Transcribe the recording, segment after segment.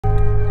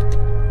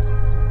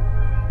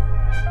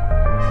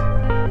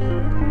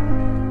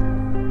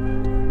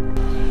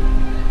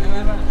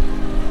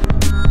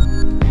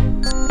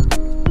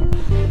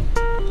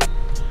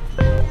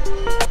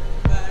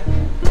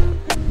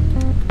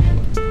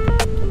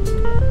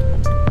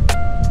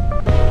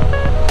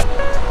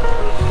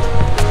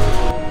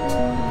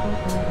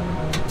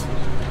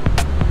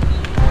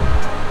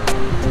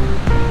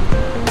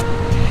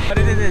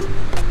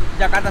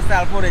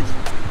style porridge.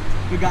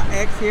 We got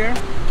eggs here.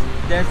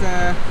 There's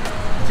a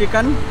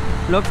chicken.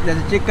 Look, there's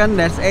a chicken,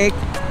 there's egg,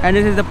 and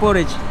this is the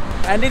porridge.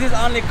 And this is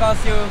only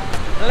cost you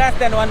less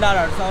than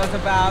 $1, so it's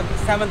about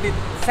 70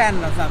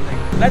 cents or something.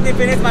 Let me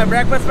finish my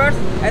breakfast first,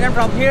 and then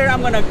from here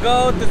I'm gonna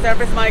go to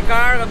service my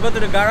car, go to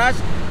the garage,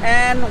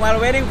 and while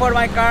waiting for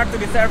my car to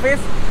be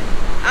serviced,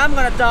 I'm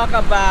gonna talk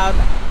about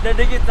the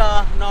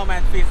Digital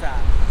Nomad visa.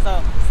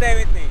 So stay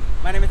with me.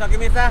 My name is Oki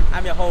Misa,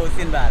 I'm your host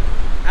in Bali.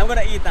 I'm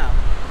gonna eat now.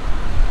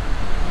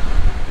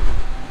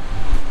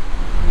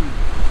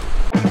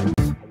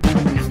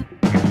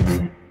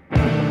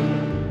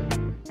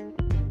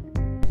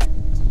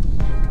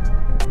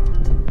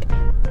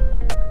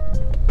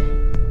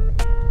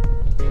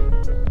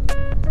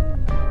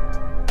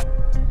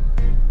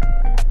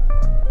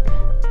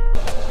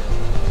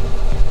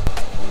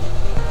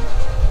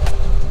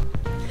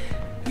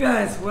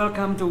 Guys,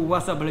 welcome to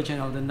What's Up Bali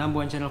channel, the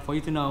 #1 channel for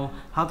you to know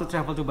how to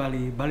travel to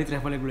Bali, Bali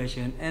travel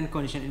regulation and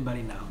condition in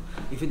Bali now.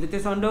 If you're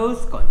interested on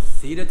those,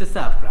 consider to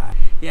subscribe.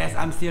 Yes,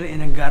 I'm still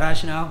in a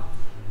garage now.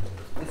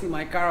 I see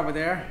my car over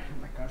there.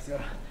 My car's still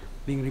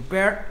being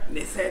repaired.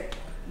 They said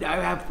that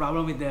I have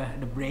problem with the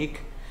brake.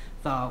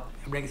 So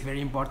the brake is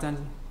very important.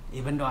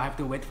 Even though I have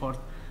to wait for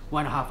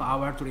 1.5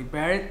 hours to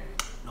repair it,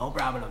 no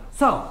problem.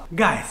 So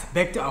guys,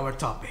 back to our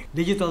topic,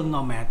 Digital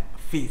Nomad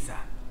visa.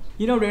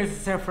 You know, there's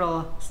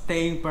several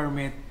staying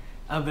permit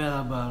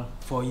available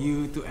for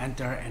you to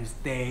enter and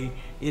stay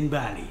in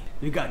Bali.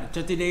 We got the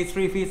 30 days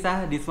free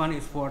visa. This one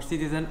is for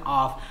citizens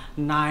of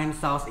 9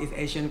 Southeast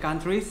Asian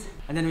countries.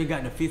 And then we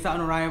got the visa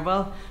on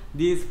arrival.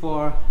 This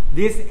for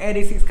these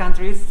 86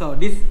 countries. So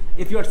this,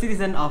 if you're a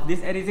citizen of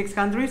these 86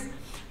 countries,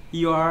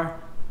 you're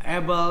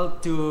able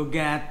to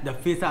get the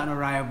visa on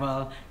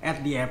arrival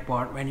at the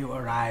airport when you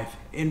arrive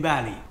in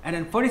Bali. And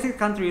then 46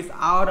 countries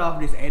out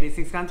of these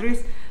 86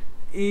 countries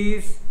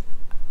is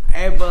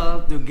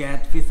able to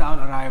get visa on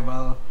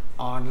arrival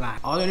online.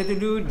 All you need to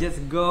do,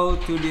 just go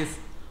to this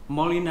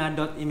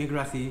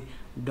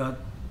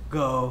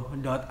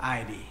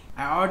molina.immigrasi.go.id.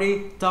 I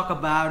already talked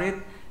about it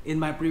in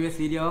my previous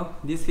video,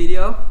 this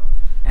video,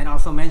 and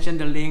also mentioned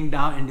the link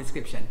down in the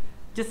description.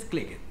 Just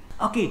click it.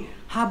 Okay,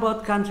 how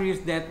about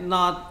countries that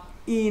not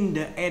in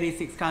the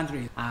 86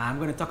 countries? I'm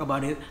gonna talk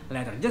about it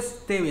later.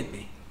 Just stay with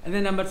me. And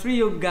then number 3,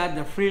 you got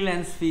the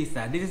freelance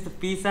visa. This is the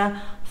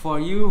visa for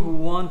you who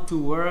want to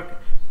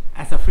work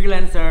as a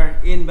freelancer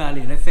in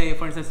Bali. Let's say,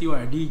 for instance, you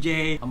are a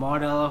DJ, a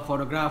model,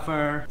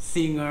 photographer,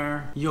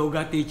 singer,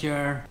 yoga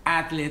teacher,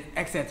 athlete,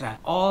 etc.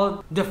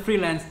 All the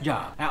freelance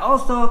job. I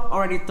also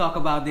already talked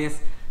about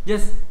this.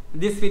 Just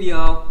this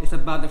video is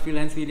about the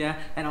freelance video,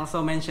 and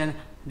also mention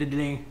the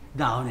link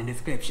down in the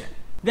description.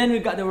 Then we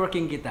got the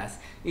working kitas.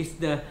 It's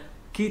the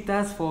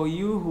kitas for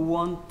you who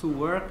want to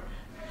work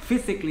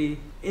physically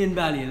in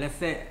Bali. Let's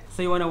say,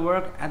 so you want to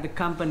work at the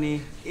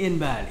company in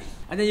Bali.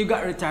 And then you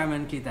got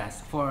retirement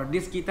kitas. For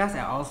these kitas,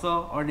 I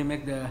also already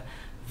make the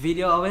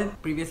video of it,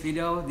 previous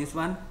video, this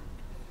one.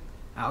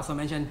 I also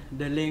mentioned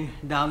the link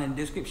down in the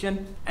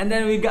description. And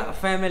then we got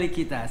family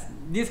kitas.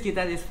 This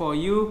kitas is for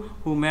you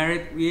who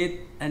married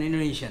with an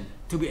Indonesian,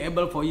 to be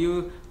able for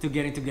you to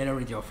get together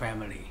with your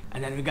family.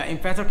 And then we got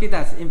investor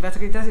kitas. Investor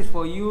kitas is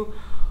for you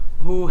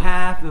who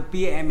have the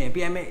PMA.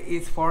 PMA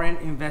is foreign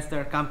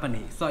investor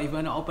company. So if you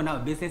want to open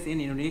up a business in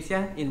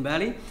Indonesia, in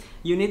Bali,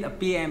 you need a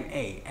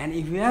PMA. And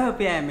if you have a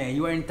PMA,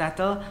 you are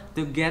entitled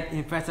to get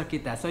investor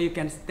kita. So you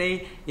can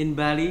stay in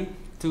Bali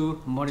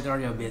to monitor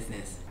your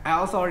business. I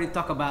also already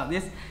talked about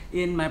this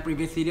in my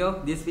previous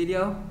video, this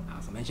video. I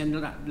also mentioned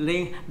the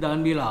link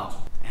down below.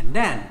 And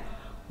then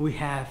we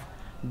have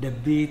the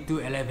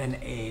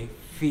B211A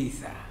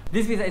visa.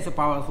 This visa is a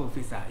powerful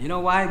visa. You know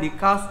why?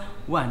 Because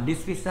one,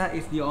 this visa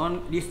is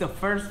the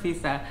first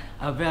visa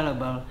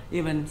available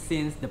even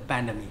since the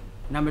pandemic.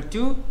 Number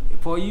 2,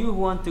 for you who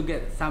want to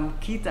get some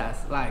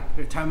kitas like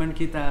retirement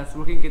kitas,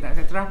 working kitas,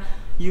 etc.,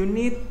 you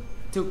need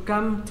to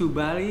come to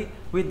Bali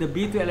with the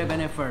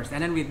B211A first,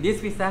 and then with this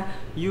visa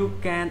you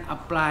can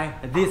apply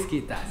these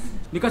kitas,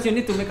 because you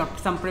need to make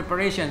some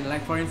preparation.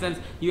 Like for instance,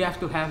 you have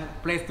to have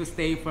place to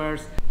stay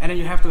first, and then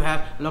you have to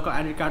have local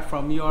ID card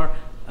from your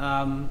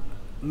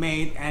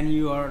maid and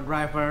your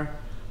driver,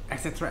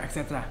 etc,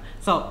 etc.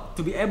 So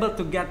to be able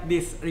to get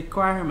this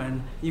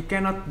requirement, you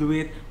cannot do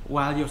it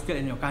while you're still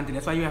in your country.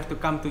 That's why you have to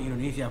come to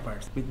Indonesia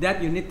first. With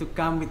that, you need to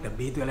come with the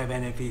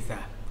B211A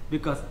visa,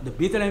 because the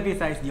B211A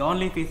visa is the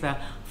only visa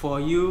for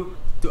you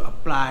to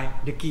apply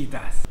the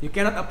kitas. You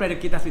cannot apply the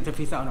kitas with the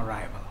visa on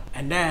arrival.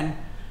 And then,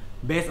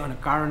 based on the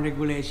current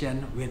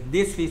regulation, with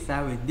this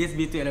visa, with this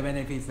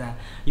B211A visa,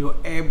 you're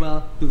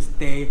able to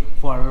stay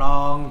for a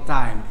long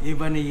time,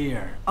 even a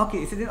year.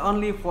 Okay, is it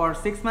only for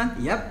 6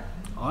 months? Yep,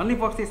 only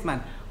for 6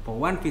 months for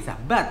one visa,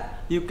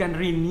 but you can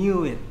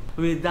renew it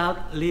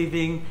without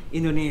leaving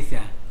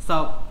Indonesia.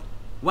 So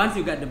once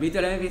you got the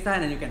B211A visa,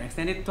 and then you can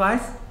extend it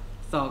twice,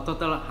 so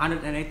total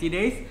 180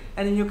 days,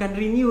 and then you can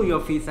renew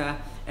your visa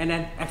and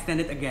then extend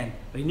it again,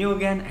 renew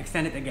again,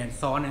 extend it again,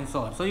 so on and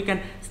so on. So you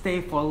can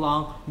stay for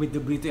long with the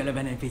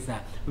B211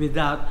 visa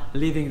without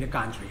leaving the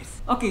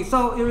countries. Okay,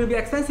 so it will be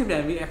expensive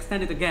then. We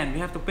extend it again, we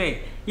have to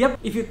pay. Yep,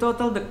 if you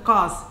total the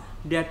cost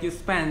that you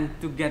spend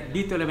to get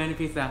B211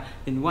 visa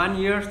in 1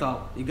 year,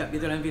 so you got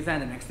B211 visa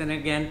and then extend it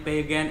again, pay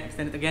again,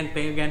 extend it again,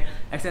 pay again,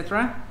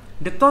 etc.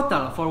 The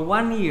total for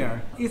 1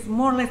 year is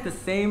more or less the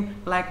same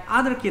like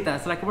other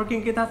kitas, like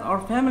working kitas or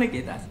family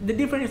kitas. The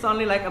difference is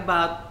only like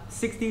about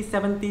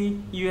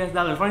 60-70 US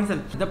dollars. For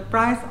instance, the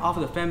price of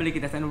the family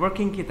kitas and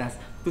working kitas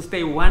to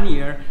stay 1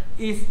 year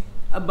is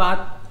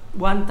about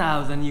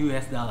 1,000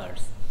 US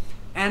dollars.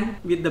 And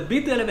with the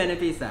B211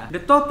 visa, the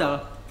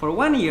total for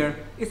 1 year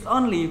is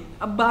only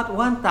about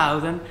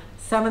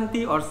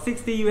 1,070 or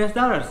 60 US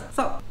dollars.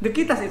 So the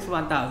kitas is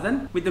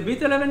 1,000, with the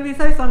B211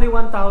 visa is only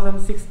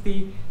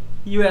 1,060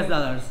 US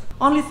dollars.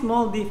 Only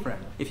small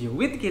difference. If you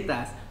with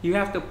kitas, you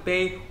have to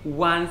pay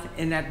once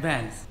in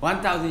advance,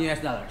 1,000 US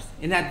dollars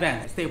in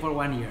advance, stay for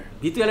 1 year.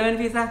 B211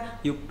 visa,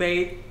 you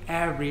pay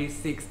every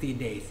 60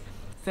 days.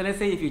 So let's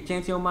say if you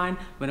change your mind,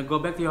 you want to go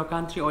back to your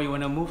country or you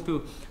want to move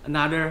to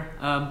another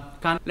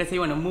country. Let's say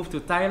you want to move to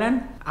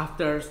Thailand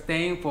after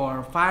staying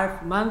for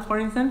 5 months, for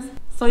instance.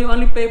 So you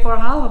only pay for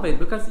half of it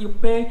because you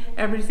pay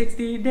every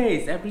 60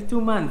 days, every 2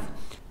 months.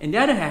 On the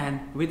other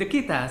hand, with the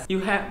kitas, you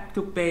have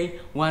to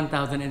pay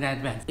 1,000 in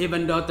advance,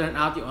 even though turn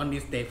out you only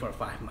stay for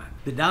 5 months.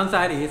 The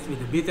downside is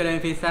with the B211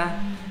 visa,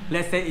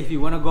 let's say if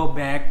you want to go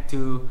back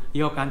to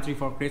your country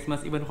for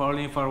Christmas, even for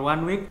only for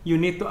 1 week, you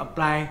need to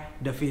apply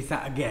the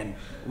visa again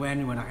when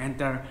you want to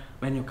enter,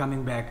 when you're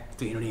coming back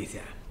to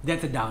Indonesia.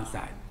 That's the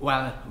downside.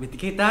 While with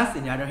kitas,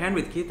 on the other hand,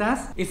 with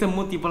kitas, it's a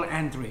multiple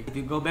entry. If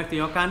you go back to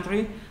your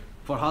country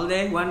for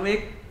holiday, 1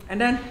 week, and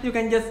then you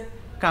can just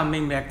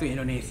coming back to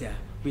Indonesia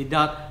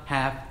without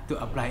have to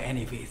apply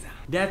any visa.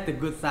 That's the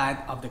good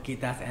side of the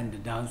kitas and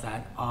the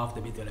downside of the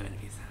B211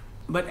 visa.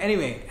 But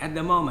anyway, at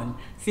the moment,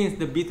 since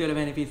the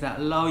B211 visa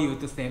allow you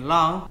to stay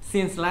long,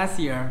 since last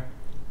year,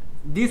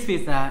 this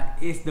visa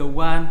is the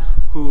one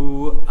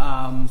who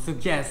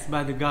suggested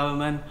by the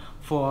government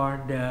for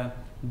the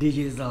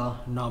Digital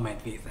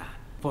Nomad visa.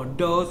 For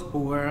those who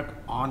work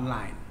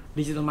online.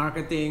 Digital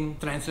marketing,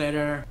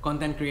 translator,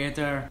 content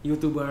creator,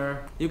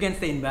 YouTuber. You can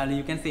stay in Bali,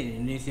 you can stay in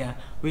Indonesia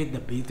with the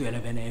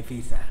B211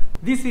 visa.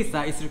 This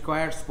visa is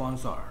required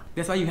sponsor.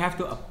 That's why you have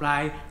to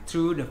apply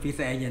through the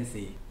visa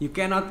agency. You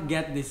cannot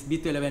get this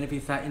B211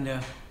 visa in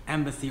the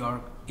embassy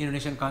or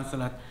Indonesian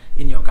consulate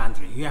in your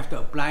country. You have to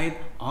apply it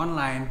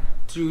online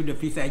through the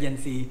visa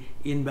agency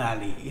in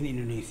Bali, in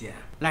Indonesia.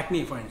 Like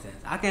me, for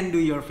instance, I can do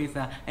your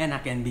visa and I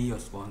can be your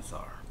sponsor.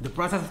 The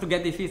process to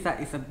get this visa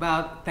is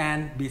about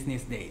 10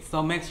 business days.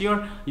 So make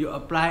sure you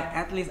apply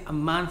at least a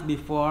month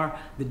before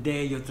the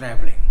day you're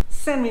traveling.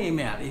 Send me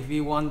email if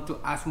you want to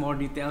ask more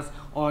details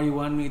or you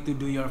want me to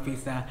do your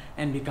visa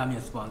and become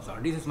your sponsor.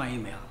 This is my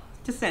email.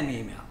 Just send me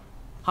email.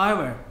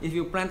 However, if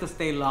you plan to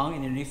stay long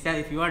in Indonesia,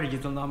 if you are a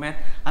digital nomad,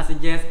 I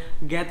suggest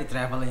get the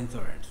travel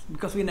insurance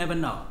because we never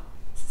know.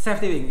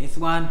 Safety is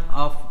one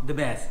of the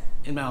best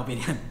in my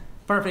opinion.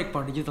 Perfect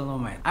for digital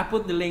nomad. I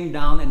put the link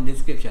down in the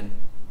description.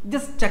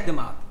 Just check them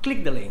out.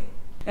 Click the link.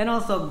 And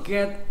also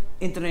get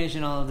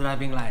international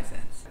driving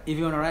license. If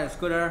you want to ride a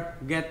scooter,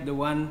 get the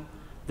one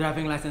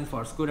driving license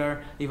for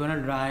scooter. If you want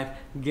to drive,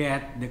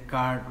 get the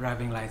car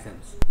driving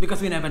license. Because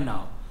we never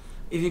know.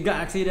 If you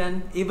got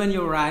accident, even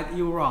you're right,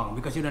 you're wrong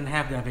because you don't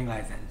have driving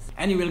license.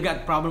 And you will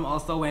get problem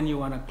also when you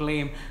want to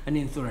claim an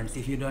insurance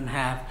if you don't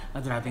have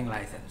a driving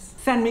license.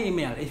 Send me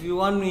email if you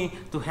want me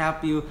to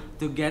help you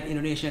to get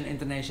Indonesian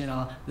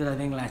international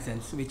driving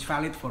license which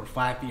valid for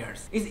 5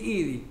 years. It's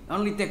easy,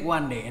 only take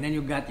 1 day and then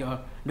you got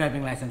your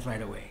driving license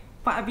right away.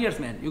 5 years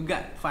man, you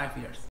got 5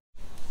 years.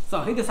 So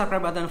hit the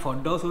subscribe button for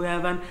those who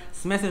haven't,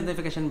 smash the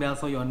notification bell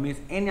so you won't miss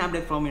any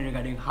update from me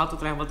regarding how to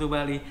travel to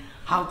Bali,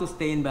 how to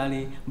stay in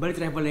Bali, Bali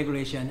travel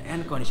regulation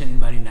and condition in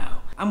Bali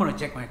now. I'm gonna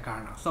check my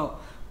car now. So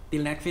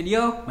till next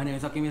video, my name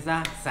is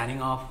Misa,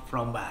 signing off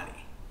from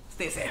Bali.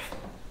 Stay safe.